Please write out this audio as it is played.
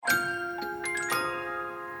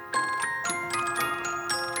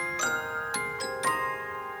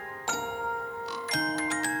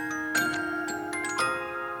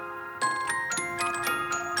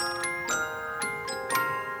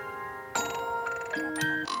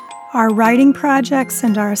Our writing projects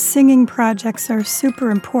and our singing projects are super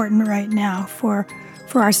important right now for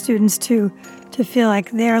our students to feel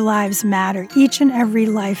like their lives matter. Each and every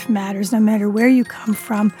life matters, no matter where you come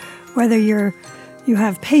from, whether you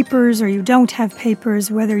have papers or you don't have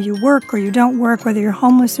papers, whether you work or you don't work, whether you're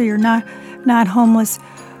homeless or you're not homeless.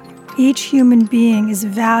 Each human being is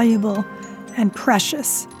valuable and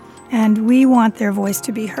precious, and we want their voice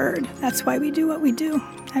to be heard. That's why we do what we do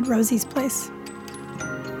at Rosie's Place.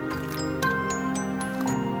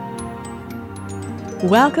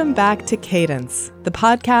 Welcome back to Cadence, the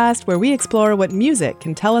podcast where we explore what music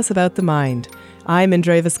can tell us about the mind. I'm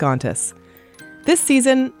Indre Viscontis. This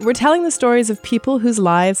season, we're telling the stories of people whose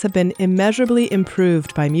lives have been immeasurably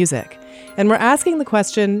improved by music. And we're asking the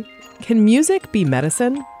question, can music be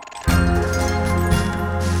medicine?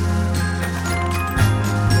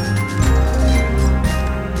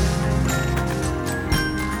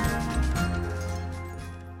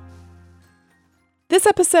 This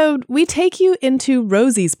episode, we take you into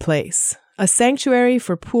Rosie's Place, a sanctuary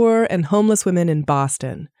for poor and homeless women in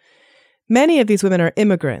Boston. Many of these women are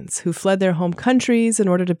immigrants who fled their home countries in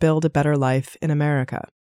order to build a better life in America.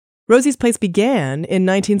 Rosie's Place began in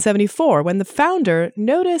 1974 when the founder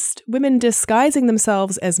noticed women disguising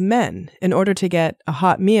themselves as men in order to get a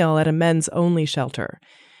hot meal at a men's-only shelter.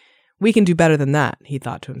 We can do better than that, he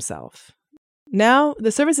thought to himself. Now,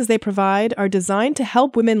 the services they provide are designed to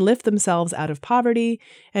help women lift themselves out of poverty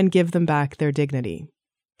and give them back their dignity.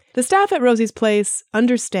 The staff at Rosie's Place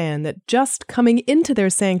understand that just coming into their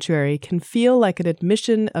sanctuary can feel like an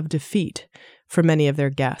admission of defeat for many of their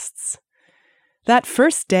guests. That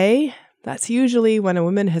first day, that's usually when a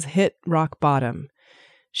woman has hit rock bottom.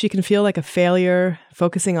 She can feel like a failure,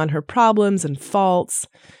 focusing on her problems and faults.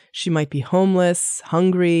 She might be homeless,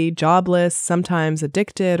 hungry, jobless, sometimes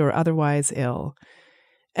addicted or otherwise ill.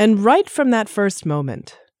 And right from that first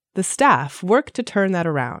moment, the staff work to turn that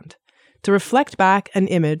around, to reflect back an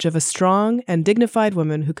image of a strong and dignified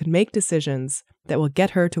woman who can make decisions that will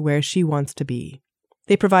get her to where she wants to be.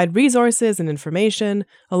 They provide resources and information,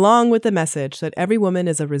 along with the message that every woman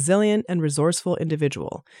is a resilient and resourceful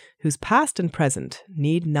individual whose past and present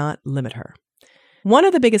need not limit her. One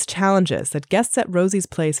of the biggest challenges that guests at Rosie's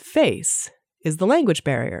Place face is the language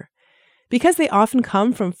barrier. Because they often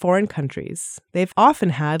come from foreign countries, they've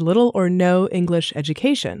often had little or no English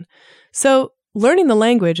education. So learning the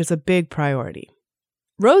language is a big priority.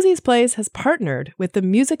 Rosie's Place has partnered with the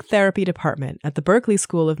music therapy department at the Berklee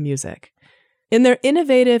School of Music. In their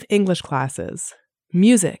innovative English classes,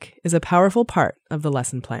 music is a powerful part of the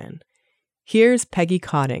lesson plan. Here's Peggy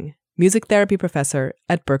Cotting, music therapy professor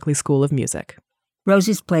at Berklee School of Music.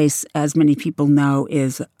 Rosie's Place, as many people know,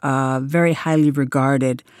 is a very highly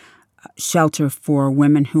regarded shelter for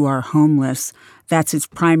women who are homeless. That's its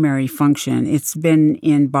primary function. It's been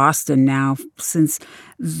in Boston now since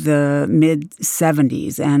the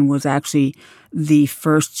mid-'70s and was actually the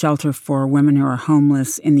first shelter for women who are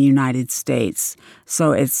homeless in the United States.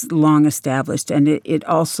 So it's long established, and it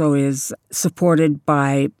also is supported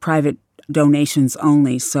by private donations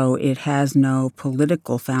only, so it has no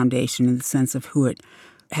political foundation in the sense of who it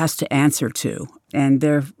has to answer to. And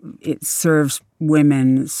it serves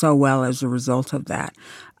women so well as a result of that.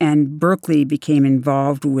 And Berklee became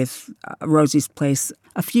involved with Rosie's Place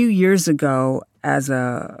a few years ago as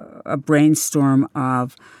a brainstorm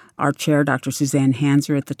of our chair, Dr. Suzanne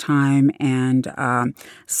Hanser at the time, and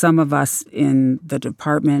some of us in the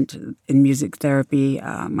department in music therapy,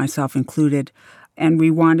 myself included. And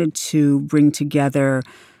we wanted to bring together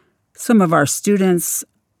some of our students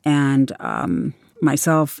and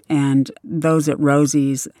myself and those at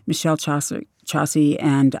Rosie's, Michelle Chaucy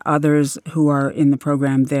and others who are in the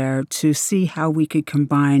program there, to see how we could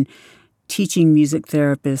combine teaching music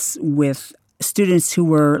therapists with students who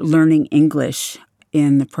were learning English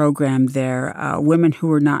in the program there, women who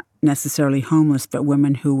were not necessarily homeless, but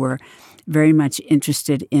women who were very much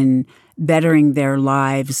interested in bettering their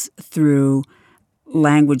lives through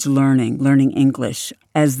language learning English,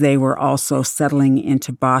 as they were also settling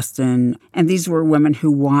into Boston. And these were women who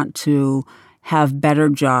want to have better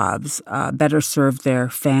jobs, better serve their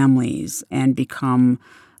families, and become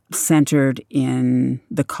centered in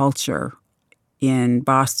the culture in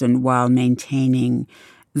Boston while maintaining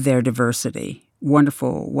their diversity.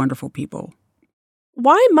 Wonderful, wonderful people.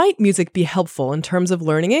 Why might music be helpful in terms of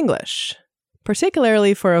learning English,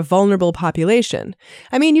 particularly for a vulnerable population?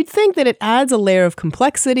 I mean, you'd think that it adds a layer of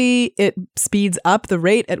complexity, it speeds up the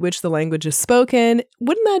rate at which the language is spoken.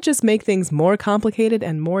 Wouldn't that just make things more complicated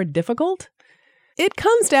and more difficult? It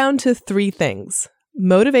comes down to three things: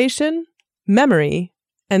 motivation, memory,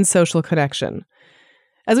 and social connection.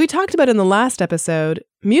 As we talked about in the last episode,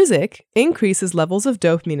 music increases levels of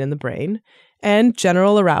dopamine in the brain and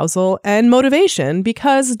general arousal and motivation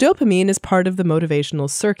because dopamine is part of the motivational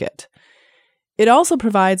circuit. It also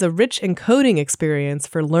provides a rich encoding experience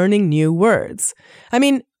for learning new words. I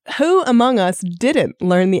mean, who among us didn't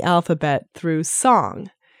learn the alphabet through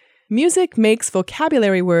song? Music makes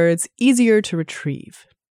vocabulary words easier to retrieve.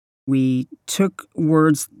 We took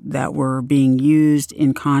words that were being used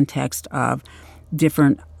in context of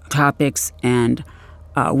different topics and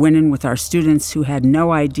went in with our students who had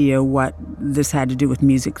no idea what this had to do with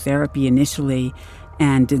music therapy initially,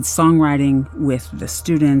 and did songwriting with the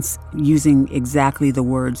students using exactly the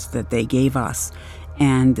words that they gave us.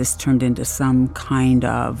 And this turned into some kind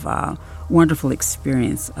of wonderful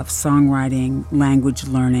experience of songwriting, language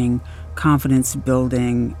learning, confidence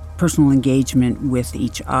building, personal engagement with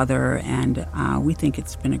each other, and we think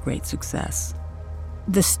it's been a great success.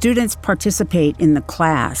 The students participate in the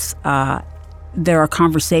class. There are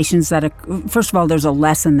conversations that, first of all, there's a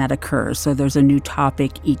lesson that occurs. So there's a new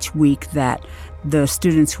topic each week that the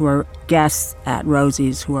students who are guests at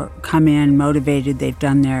Rosie's, who are come in motivated, they've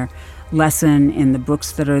done their lesson in the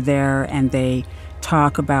books that are there, and they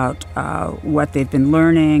talk about what they've been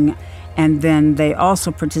learning. And then they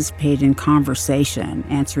also participate in conversation,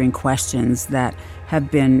 answering questions that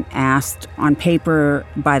have been asked on paper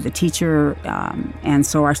by the teacher. And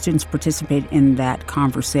so our students participate in that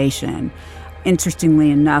conversation.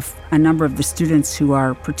 Interestingly enough, a number of the students who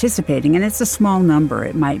are participating, and it's a small number,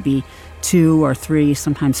 it might be 2 or 3,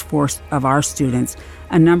 sometimes 4 of our students,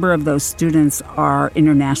 a number of those students are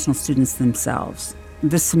international students themselves.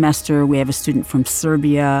 This semester, we have a student from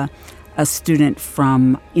Serbia, a student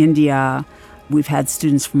from India. We've had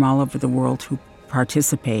students from all over the world who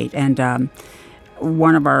participate. And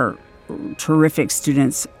one of our terrific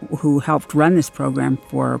students who helped run this program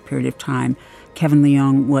for a period of time, Kevin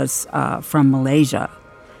Leong, was from Malaysia.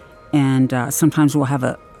 And sometimes we'll have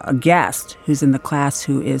a guest who's in the class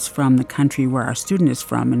who is from the country where our student is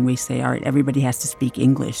from, and we say, all right, everybody has to speak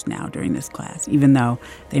English now during this class, even though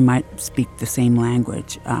they might speak the same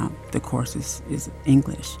language. The course is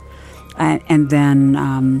English. And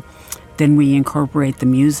then we incorporate the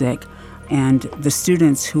music, and the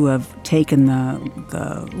students who have taken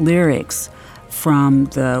the lyrics from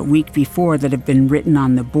the week before that have been written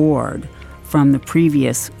on the board from the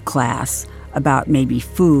previous class about maybe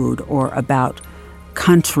food or about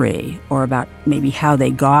country or about maybe how they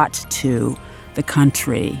got to the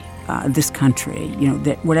country, this country,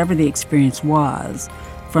 that whatever the experience was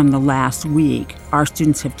from the last week, our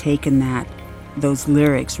students have taken those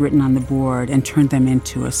lyrics written on the board and turned them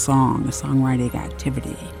into a song, a songwriting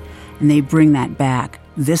activity. And they bring that back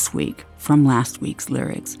this week from last week's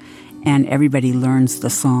lyrics. And everybody learns the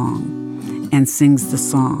song and sings the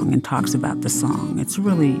song and talks about the song. It's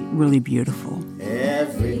really, really beautiful.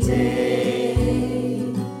 Every day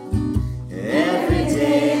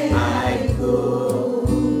I go.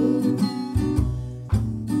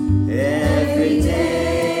 Every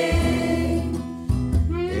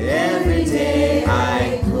day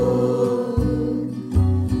I go.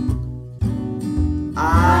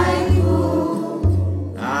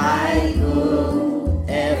 I go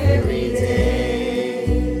every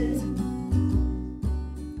day.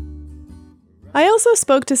 I also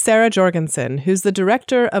spoke to Sarah Jorgensen, who's the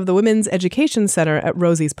director of the Women's Education Center at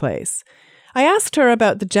Rosie's Place. I asked her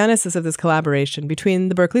about the genesis of this collaboration between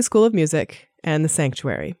the Berklee School of Music and the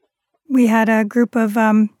Sanctuary. We had a group of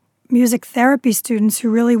music therapy students who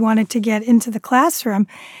really wanted to get into the classroom,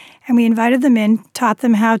 and we invited them in, taught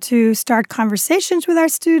them how to start conversations with our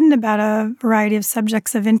student about a variety of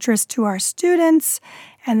subjects of interest to our students.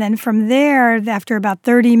 And then from there, after about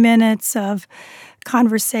 30 minutes of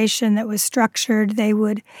conversation that was structured, they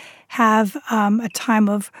would have a time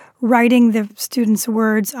of writing the students'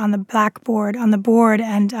 words on the blackboard, on the board,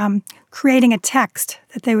 and creating a text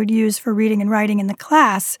that they would use for reading and writing in the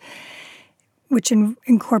class, which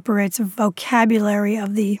incorporates a vocabulary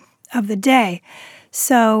of the day.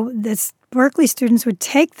 So the Berklee students would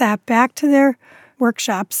take that back to their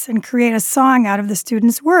workshops and create a song out of the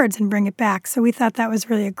students' words and bring it back. So we thought that was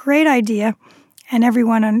really a great idea, and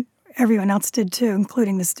everyone else did too,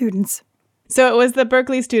 including the students. So it was the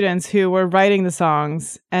Berklee students who were writing the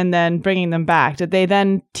songs and then bringing them back. Did they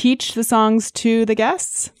then teach the songs to the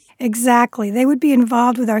guests? Exactly. They would be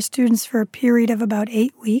involved with our students for a period of about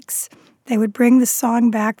 8 weeks. They would bring the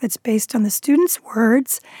song back that's based on the students'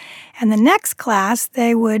 words. And the next class,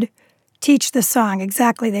 they would teach the song.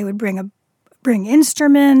 Exactly. They would bring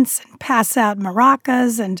instruments and pass out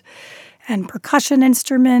maracas and percussion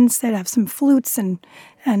instruments. They'd have some flutes and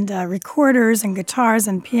recorders and guitars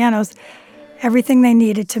and pianos. everything they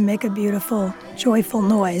needed to make a beautiful, joyful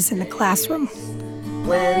noise in the classroom.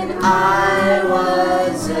 When I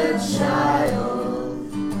was a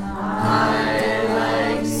child,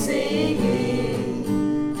 I liked singing.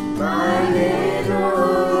 My little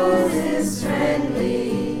rose is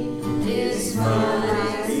friendly, his fun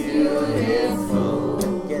is beautiful.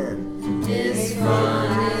 Again. His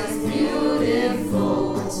fun is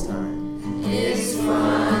beautiful. This time. His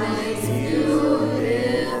fun is beautiful.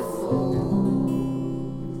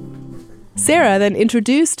 Sarah then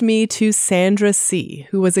introduced me to Sandra C.,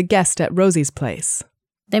 who was a guest at Rosie's Place.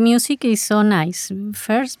 The music is so nice.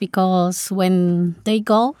 First, because when they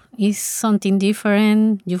go, it's something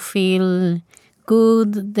different. You feel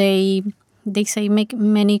good. They say make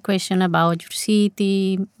many questions about your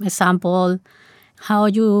city. Example, how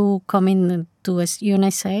you come in to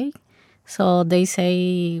USA. So they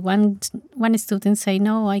say one student say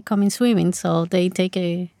no, I come in swimming. So they take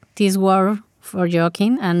this word for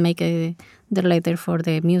joking and make the letter for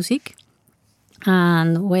the music.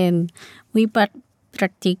 And when we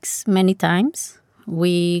practice many times,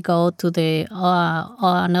 we go to the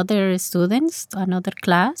another students, another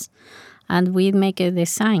class, and we make a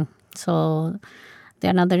design. So the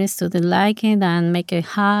another student like it and make it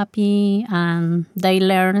happy, and they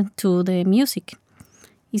learn to the music.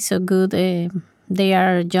 It's so good. They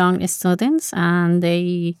are young students, and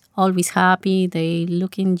they always happy. They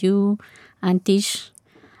look in you and teach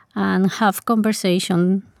and have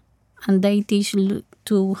conversation, and they teach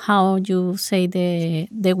to how you say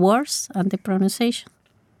the words and the pronunciation.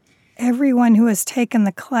 Everyone who has taken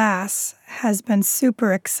the class has been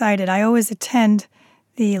super excited. I always attend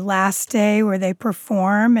the last day where they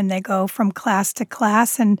perform, and they go from class to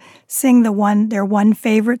class and sing their one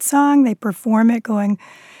favorite song. They perform it going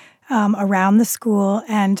around the school,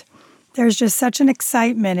 and there's just such an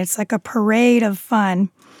excitement. It's like a parade of fun.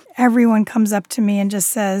 Everyone comes up to me and just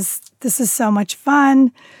says, "This is so much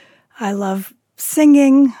fun. I love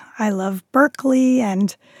singing. I love Berklee,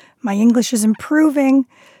 and my English is improving."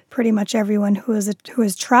 Pretty much everyone who has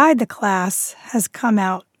tried the class has come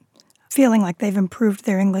out feeling like they've improved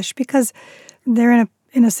their English, because they're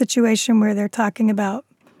in a situation where they're talking about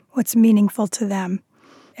what's meaningful to them.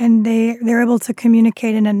 And they're able to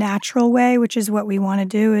communicate in a natural way, which is what we want to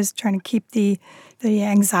do, is trying to keep the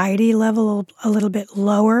anxiety level a little bit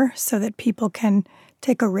lower so that people can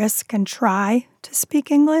take a risk and try to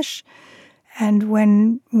speak English. And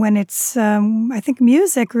when it's, I think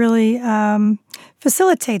music really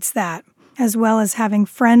facilitates that, as well as having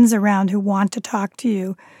friends around who want to talk to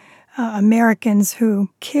you, Americans who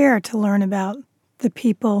care to learn about the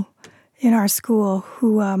people in our school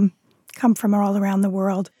who come from all around the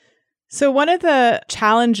world. So one of the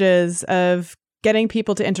challenges of getting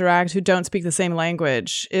people to interact who don't speak the same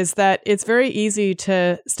language is that it's very easy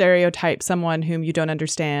to stereotype someone whom you don't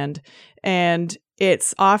understand. And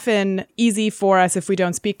it's often easy for us, if we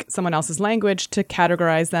don't speak someone else's language, to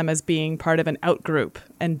categorize them as being part of an outgroup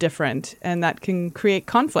and different, and that can create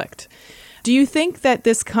conflict. Do you think that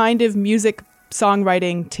this kind of music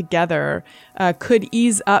songwriting together could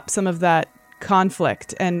ease up some of that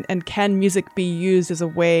conflict, and can music be used as a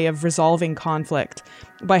way of resolving conflict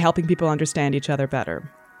by helping people understand each other better?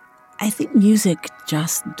 I think music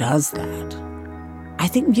just does that. I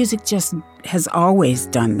think music just has always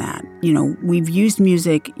done that. You know, we've used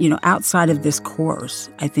music, outside of this course.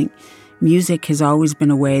 I think music has always been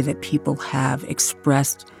a way that people have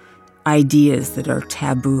expressed ideas that are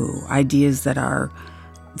taboo, ideas that are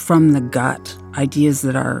from the gut, ideas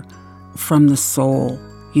that are from the soul.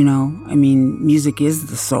 Music is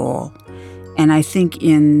the soul. And I think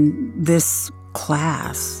in this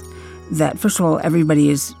class that, first of all, everybody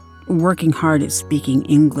is working hard at speaking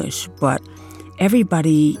English, but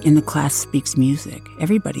everybody in the class speaks music.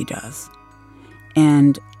 Everybody does.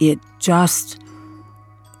 And it just,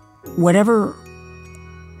 whatever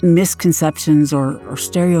misconceptions or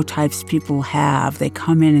stereotypes people have, they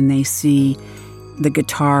come in and they see the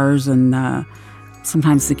guitars and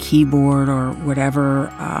sometimes the keyboard or whatever,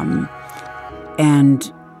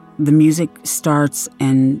 and the music starts,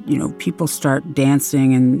 and people start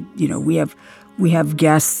dancing, and we have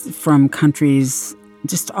guests from countries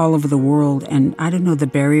just all over the world, and I don't know, the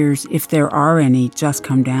barriers, if there are any, just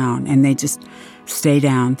come down, and they just stay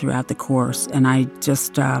down throughout the course. And I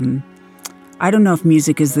just I don't know if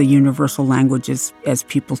music is the universal language as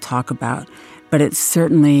people talk about, but it's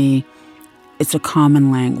a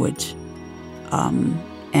common language.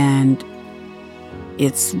 And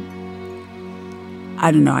it's,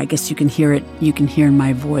 I don't know, I guess you can hear it, you can hear in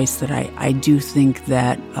my voice that I do think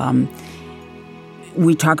that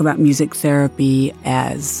we talk about music therapy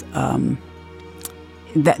as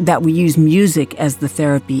that we use music as the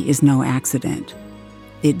therapy is no accident.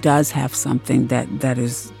 It does have something that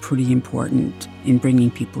is pretty important in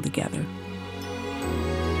bringing people together.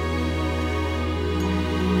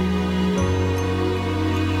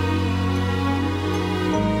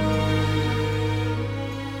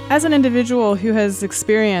 As an individual who has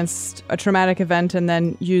experienced a traumatic event and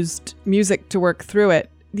then used music to work through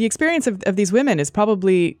it, the experience of these women is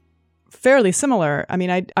probably fairly similar. I mean,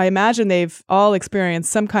 I imagine they've all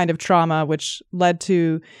experienced some kind of trauma which led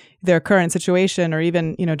to their current situation, or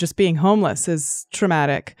even, just being homeless is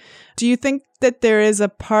traumatic. Do you think that there is a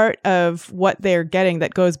part of what they're getting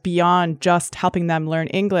that goes beyond just helping them learn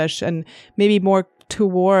English and maybe more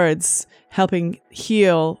towards helping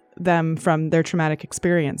heal them from their traumatic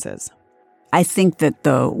experiences? I think that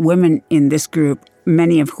the women in this group,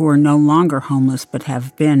 many of who are no longer homeless but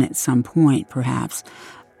have been at some point perhaps,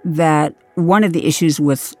 that one of the issues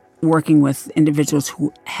with working with individuals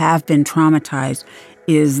who have been traumatized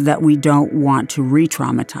is that we don't want to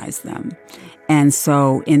re-traumatize them. And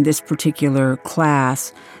so in this particular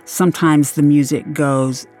class, sometimes the music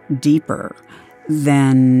goes deeper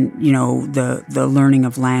than, the learning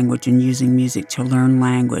of language and using music to learn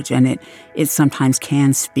language. And it sometimes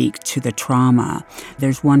can speak to the trauma.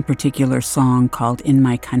 There's one particular song called In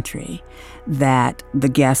My Country that the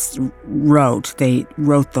guests wrote. They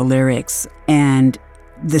wrote the lyrics, and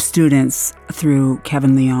the students, through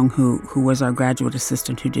Kevin Leong, who was our graduate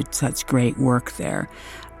assistant who did such great work there,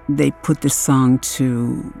 they put this song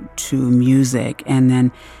to music and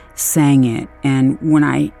then sang it. And when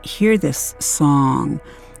I hear this song,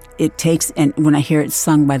 and when I hear it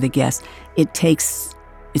sung by the guests, it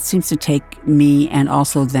seems to take me and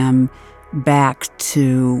also them back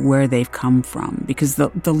to where they've come from, because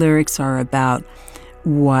the lyrics are about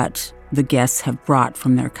what the guests have brought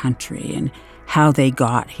from their country and how they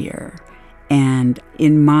got here. And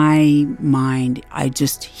in my mind, I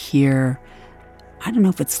just hear, I don't know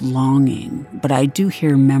if it's longing, but I do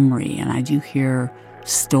hear memory and I do hear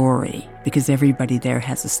story, because everybody there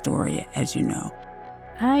has a story, as you know.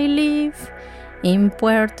 I live in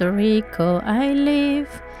Puerto Rico, I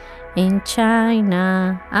live in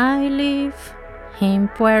China, I live in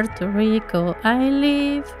Puerto Rico, I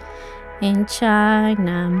live in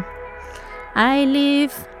China. I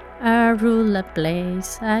live a rural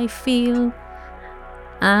place, I feel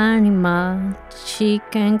animal,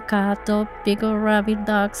 chicken, cat, dog, pig, or rabbit,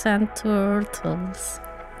 dogs, and turtles.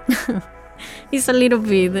 It's a little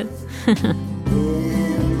bit.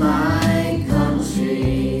 In my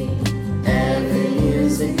country, every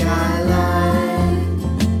music I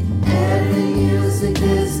like, every music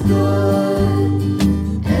is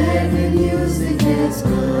good, every music is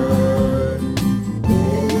good.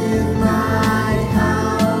 In my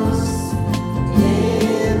house,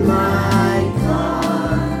 in my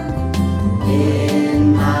car,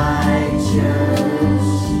 in my church,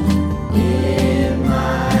 in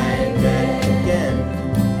my bed,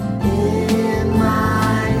 in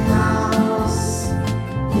my house,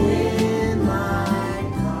 in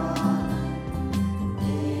my car.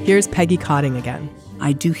 Here's Peggy Cotting again.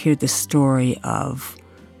 I do hear the story of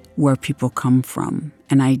where people come from.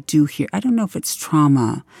 And I do hear, I don't know if it's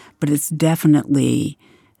trauma, but it's definitely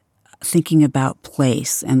thinking about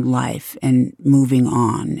place and life and moving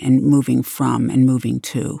on and moving from and moving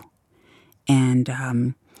to.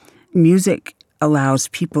 And music allows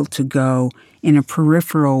people to go in a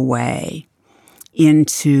peripheral way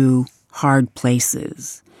into hard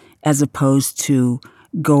places, as opposed to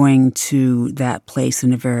going to that place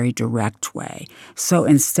in a very direct way. So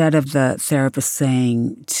instead of the therapist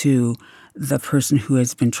saying to the person who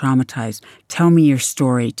has been traumatized, tell me your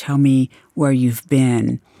story, tell me where you've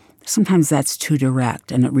been, sometimes that's too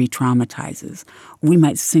direct and it re-traumatizes. We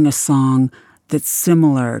might sing a song that's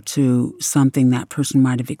similar to something that person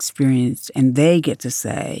might have experienced, and they get to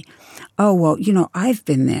say, oh, well, I've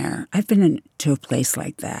been there. I've been to a place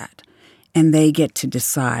like that. And they get to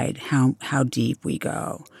decide how deep we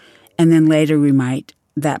go. And then later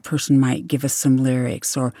that person might give us some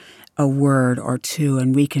lyrics or a word or two,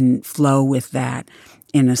 and we can flow with that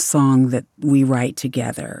in a song that we write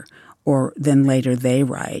together, or then later they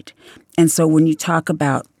write. And so when you talk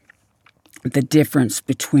about the difference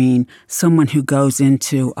between someone who goes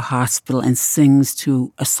into a hospital and sings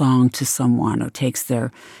to a song to someone or takes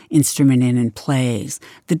their instrument in and plays,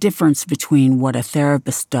 the difference between what a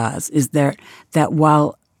therapist does is that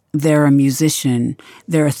while they're a musician,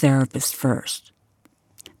 they're a therapist first.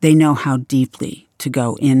 They know how deeply to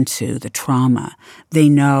go into the trauma. They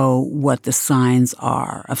know what the signs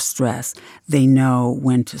are of stress. They know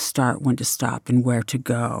when to start, when to stop, and where to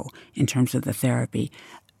go in terms of the therapy.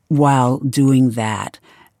 while doing that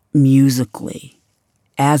musically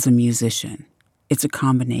as a musician. It's a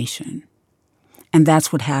combination. And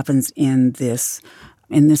that's what happens in this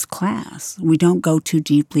class. We don't go too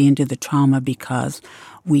deeply into the trauma because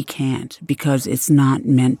we can't, because it's not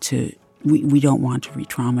meant to, we don't want to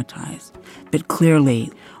re-traumatize. But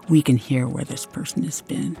clearly, we can hear where this person has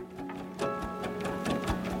been.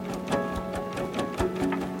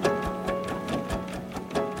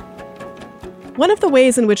 One of the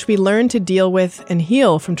ways in which we learn to deal with and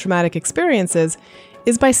heal from traumatic experiences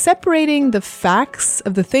is by separating the facts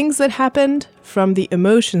of the things that happened from the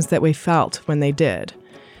emotions that we felt when they did,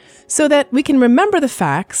 so that we can remember the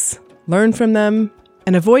facts, learn from them,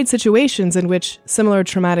 and avoid situations in which similar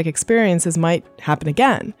traumatic experiences might happen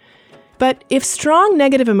again. But if strong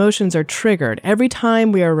negative emotions are triggered every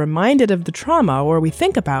time we are reminded of the trauma or we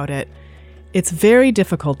think about it, it's very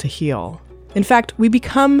difficult to heal. In fact, we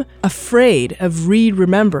become afraid of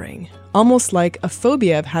re-remembering, almost like a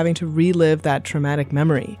phobia of having to relive that traumatic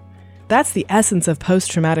memory. That's the essence of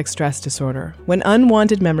post-traumatic stress disorder, when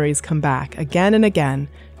unwanted memories come back again and again,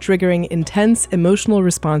 triggering intense emotional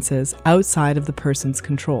responses outside of the person's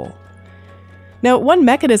control. Now, one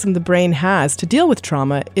mechanism the brain has to deal with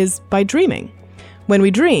trauma is by dreaming. When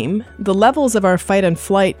we dream, the levels of our fight and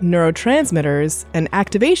flight neurotransmitters and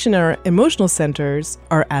activation in our emotional centers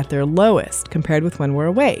are at their lowest compared with when we're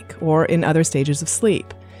awake or in other stages of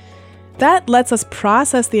sleep. That lets us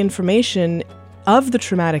process the information of the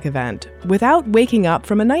traumatic event without waking up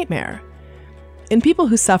from a nightmare. In people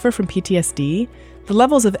who suffer from PTSD, the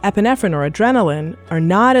levels of epinephrine or adrenaline are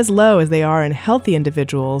not as low as they are in healthy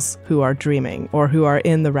individuals who are dreaming or who are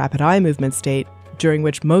in the rapid eye movement state during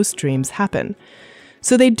which most dreams happen.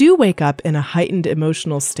 So they do wake up in a heightened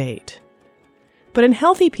emotional state. But in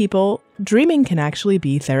healthy people, dreaming can actually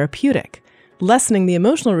be therapeutic, lessening the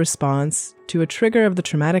emotional response to a trigger of the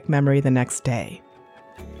traumatic memory the next day.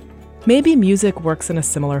 Maybe music works in a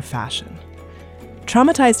similar fashion.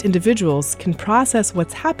 Traumatized individuals can process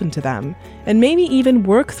what's happened to them and maybe even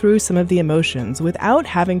work through some of the emotions without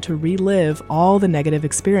having to relive all the negative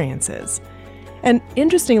experiences. And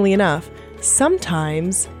interestingly enough,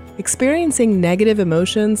 sometimes experiencing negative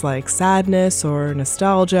emotions like sadness or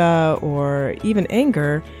nostalgia or even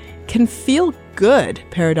anger can feel good,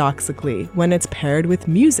 paradoxically, when it's paired with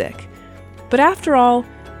music. But after all,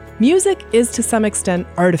 music is to some extent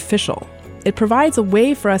artificial. It provides a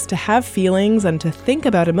way for us to have feelings and to think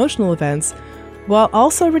about emotional events while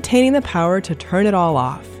also retaining the power to turn it all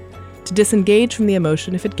off, to disengage from the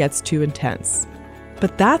emotion if it gets too intense.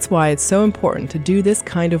 But that's why it's so important to do this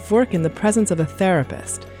kind of work in the presence of a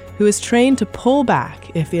therapist who is trained to pull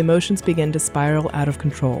back if the emotions begin to spiral out of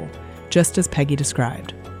control, just as Peggy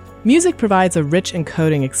described. Music provides a rich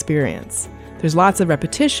encoding experience. There's lots of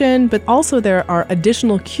repetition, but also there are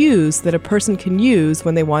additional cues that a person can use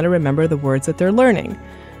when they want to remember the words that they're learning.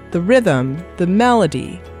 The rhythm, the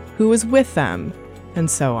melody, who was with them,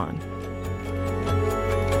 and so on.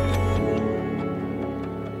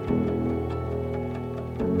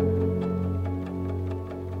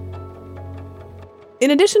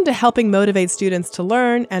 In addition to helping motivate students to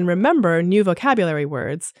learn and remember new vocabulary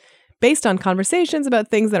words, based on conversations about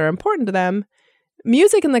things that are important to them,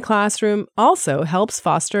 music in the classroom also helps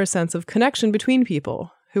foster a sense of connection between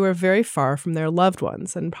people who are very far from their loved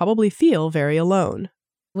ones and probably feel very alone.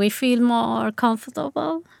 We feel more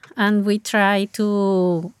comfortable, and we try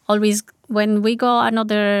to always, when we go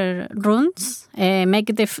another rooms, make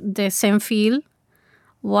the same feel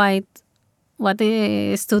what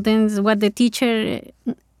the students, what the teacher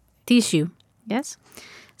teach you, yes?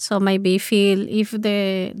 So maybe feel if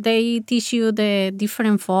they teach you the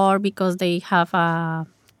different form because they have a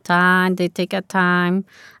time, they take a time,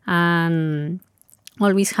 and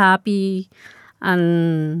always happy,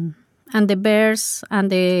 and the verse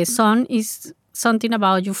and the song is something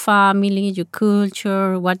about your family, your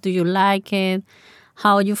culture, what do you like it,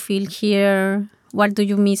 how you feel here, what do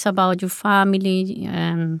you miss about your family,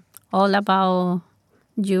 and all about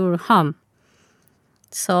your home.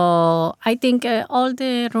 So I think all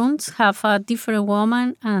the rooms have a different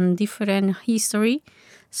woman and different history.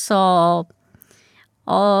 So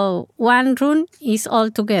one room is all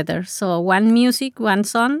together. So one music, one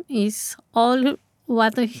song is all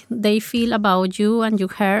what they feel about you and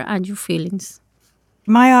your hair and your feelings.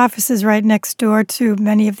 My office is right next door to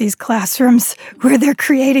many of these classrooms where they're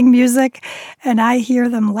creating music, and I hear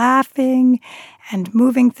them laughing and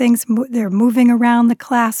moving things. They're moving around the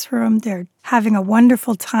classroom. They're having a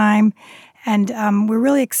wonderful time, and we're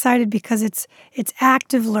really excited because it's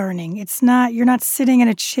active learning. It's not, you're not sitting in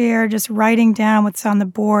a chair just writing down what's on the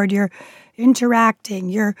board. You're interacting,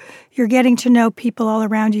 you're getting to know people all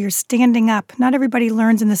around you, you're standing up. Not everybody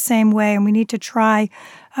learns in the same way, and we need to try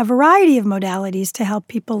a variety of modalities to help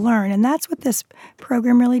people learn. And that's what this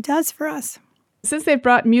program really does for us. Since they've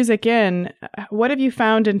brought music in, what have you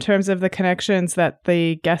found in terms of the connections that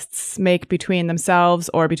the guests make between themselves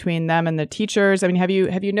or between them and the teachers? I mean, have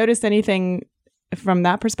you noticed anything from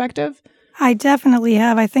that perspective? I definitely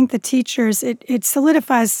have. I think the teachers, it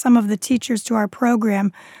solidifies some of the teachers to our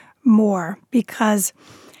program more because,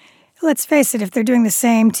 let's face it, if they're doing the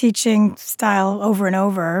same teaching style over and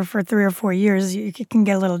over for 3 or 4 years, it can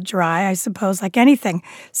get a little dry, I suppose, like anything.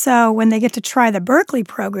 So when they get to try the Berklee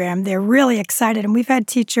program, they're really excited. And we've had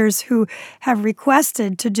teachers who have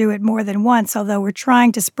requested to do it more than once, although we're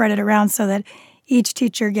trying to spread it around so that each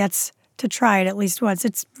teacher gets to try it at least once.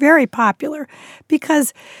 It's very popular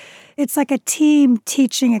because it's like a team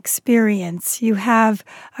teaching experience. You have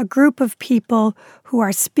a group of people who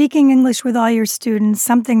are speaking English with all your students,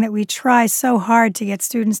 something that we try so hard to get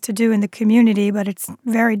students to do in the community, but it's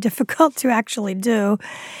very difficult to actually do.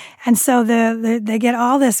 And so they get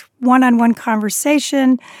all this one-on-one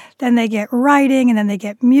conversation, then they get writing, and then they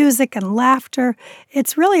get music and laughter.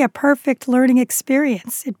 It's really a perfect learning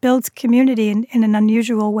experience. It builds community in an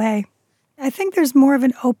unusual way. I think there's more of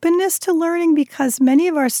an openness to learning because many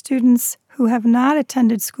of our students who have not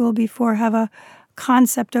attended school before have a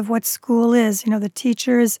concept of what school is. You know, the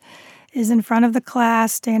teacher is in front of the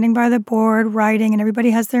class, standing by the board, writing, and everybody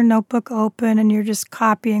has their notebook open, and you're just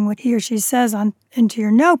copying what he or she says into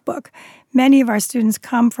your notebook. Many of our students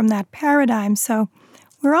come from that paradigm, so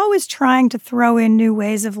we're always trying to throw in new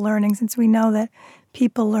ways of learning since we know that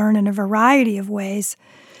people learn in a variety of ways.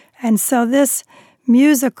 And so this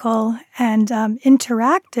musical and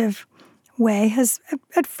interactive way has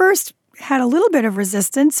at first had a little bit of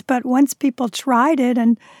resistance, but once people tried it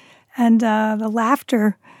and the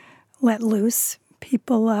laughter let loose,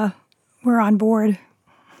 people were on board.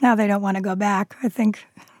 Now they don't want to go back, I think.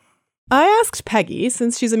 I asked Peggy,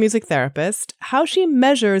 since she's a music therapist, how she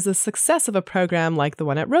measures the success of a program like the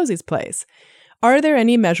one at Rosie's Place. Are there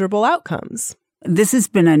any measurable outcomes? This has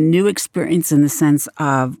been a new experience in the sense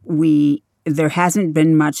of there hasn't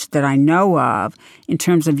been much that I know of in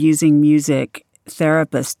terms of using music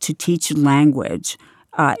therapists to teach language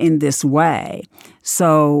in this way.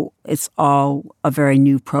 So it's all a very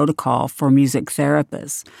new protocol for music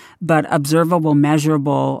therapists. But observable,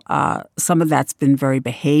 measurable, some of that's been very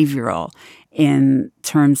behavioral in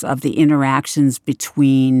terms of the interactions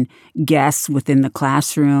between guests within the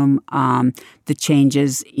classroom, the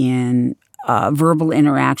changes in verbal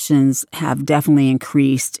interactions have definitely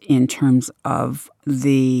increased in terms of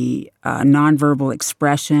the nonverbal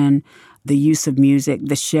expression, the use of music,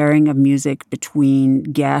 the sharing of music between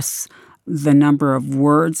guests, the number of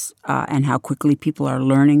words and how quickly people are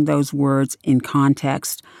learning those words in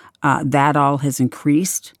context. That all has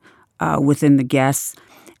increased within the guests.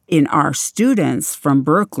 In our students from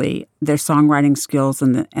Berklee, their songwriting skills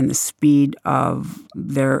and the speed of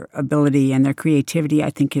their ability and their creativity, I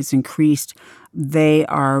think, has increased. They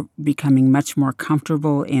are becoming much more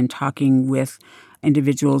comfortable in talking with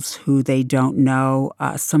individuals who they don't know.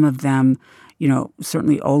 Some of them,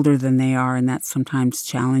 certainly older than they are, and that's sometimes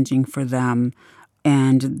challenging for them.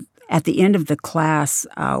 And at the end of the class,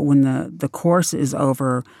 when the course is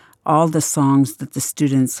over, all the songs that the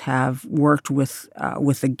students have worked with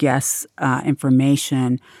the guests'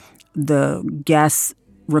 information, the guests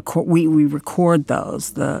record. We record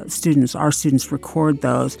those. Our students record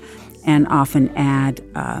those, and often add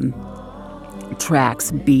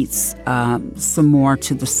tracks, beats, some more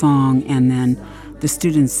to the song, and then the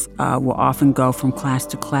students will often go from class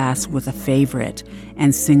to class with a favorite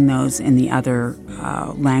and sing those in the other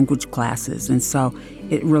language classes. And so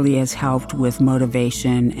it really has helped with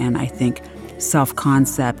motivation and, I think,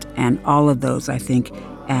 self-concept, and all of those, I think,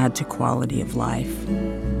 add to quality of life.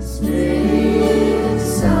 Spring,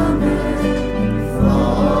 summer,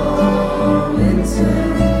 fall,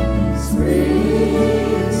 winter.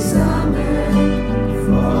 Spring, summer,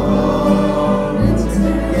 fall, winter.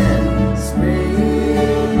 Yeah.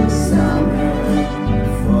 Spring, summer,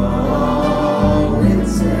 fall,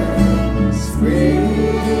 winter.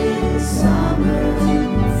 Spring, summer,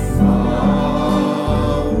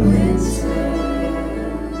 fall, winter.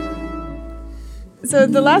 So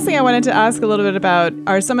the last thing I wanted to ask a little bit about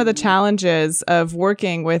are some of the challenges of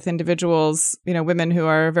working with individuals, women who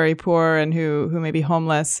are very poor and who may be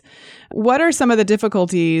homeless. What are some of the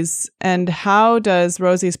difficulties, and how does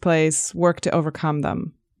Rosie's Place work to overcome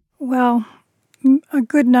them? Well, a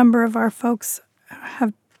good number of our folks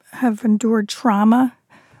have endured trauma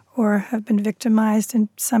or have been victimized in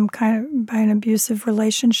some kind of by an abusive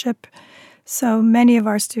relationship. So many of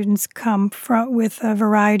our students come with a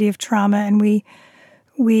variety of trauma, and we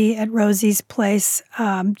at Rosie's Place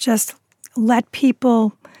just let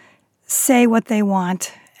people say what they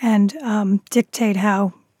want and dictate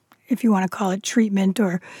how, if you want to call it treatment,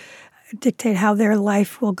 or dictate how their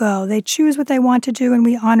life will go. They choose what they want to do, and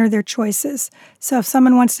we honor their choices. So if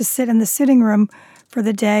someone wants to sit in the sitting room for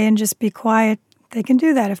the day and just be quiet, they can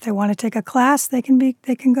do that. If they want to take a class, they can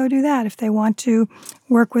go do that. If they want to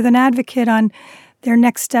work with an advocate on their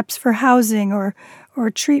next steps for housing or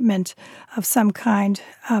treatment of some kind,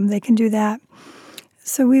 they can do that.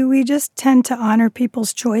 So we just tend to honor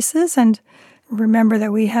people's choices and remember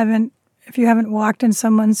that if you haven't walked in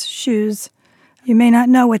someone's shoes, you may not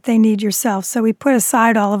know what they need yourself. So we put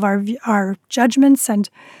aside all of our judgments and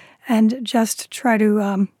just try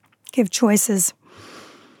to give choices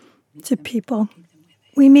to people.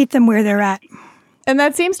 We meet them where they're at. And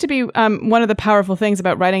that seems to be one of the powerful things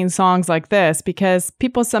about writing songs like this, because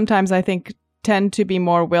people sometimes, I think, tend to be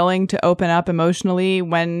more willing to open up emotionally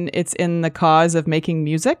when it's in the cause of making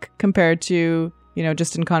music compared to,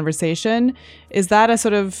 just in conversation. Is that a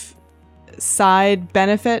sort of side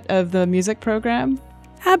benefit of the music program?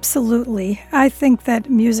 Absolutely. I think that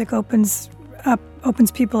music opens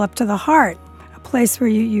people up to the heart, a place where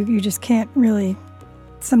you just can't really.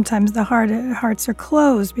 Sometimes the hearts are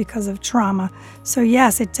closed because of trauma. So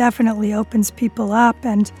yes, it definitely opens people up,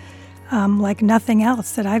 and like nothing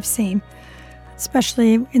else that I've seen,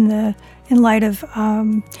 especially in light of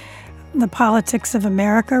the politics of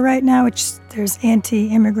America right now, which there's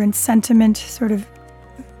anti-immigrant sentiment sort of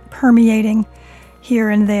permeating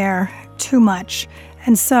here and there too much.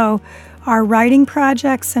 And so our writing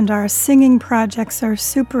projects and our singing projects are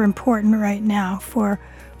super important right now for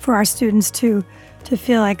our students to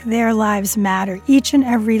feel like their lives matter. Each and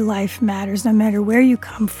every life matters, no matter where you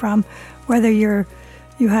come from, whether you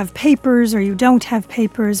have papers or you don't have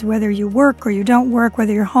papers, whether you work or you don't work,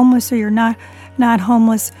 whether you're homeless or you're not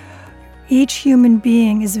homeless. Each human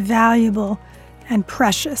being is valuable and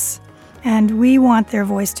precious, and we want their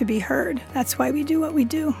voice to be heard. That's why we do what we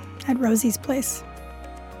do at Rosie's Place.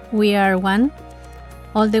 We are one.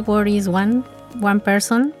 All the world is one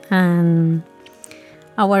person, and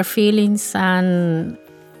our feelings, and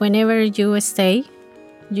whenever you stay,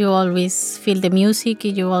 you always feel the music.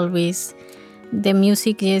 The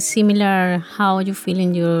music is similar how you feel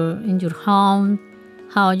in your home,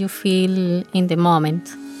 how you feel in the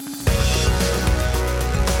moment.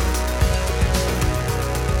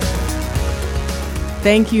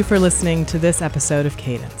 Thank you for listening to this episode of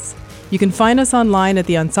Cadence. You can find us online at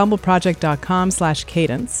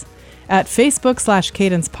theensembleproject.com/cadence, at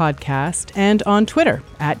Facebook/Cadence Podcast, and on Twitter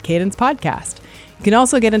 @Cadence Podcast. You can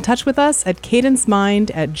also get in touch with us at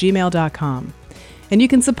cadencemind@gmail.com. And you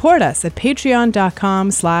can support us at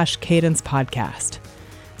patreon.com/Cadence Podcast.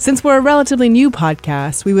 Since we're a relatively new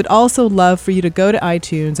podcast, we would also love for you to go to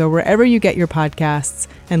iTunes or wherever you get your podcasts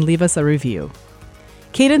and leave us a review.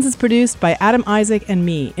 Cadence is produced by Adam Isaac and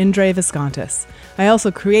me, Indre Viscontis. I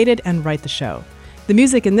also created and write the show. The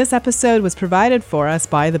music in this episode was provided for us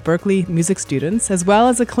by the Berklee music students, as well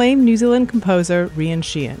as acclaimed New Zealand composer Rian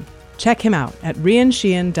Sheehan. Check him out at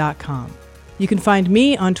riansheehan.com. You can find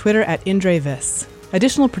me on Twitter at IndreVis.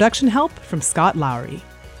 Additional production help from Scott Lowry.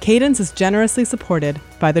 Cadence is generously supported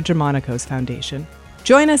by the Germanicos Foundation.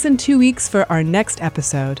 Join us in 2 weeks for our next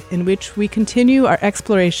episode, in which we continue our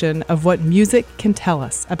exploration of what music can tell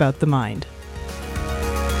us about the mind.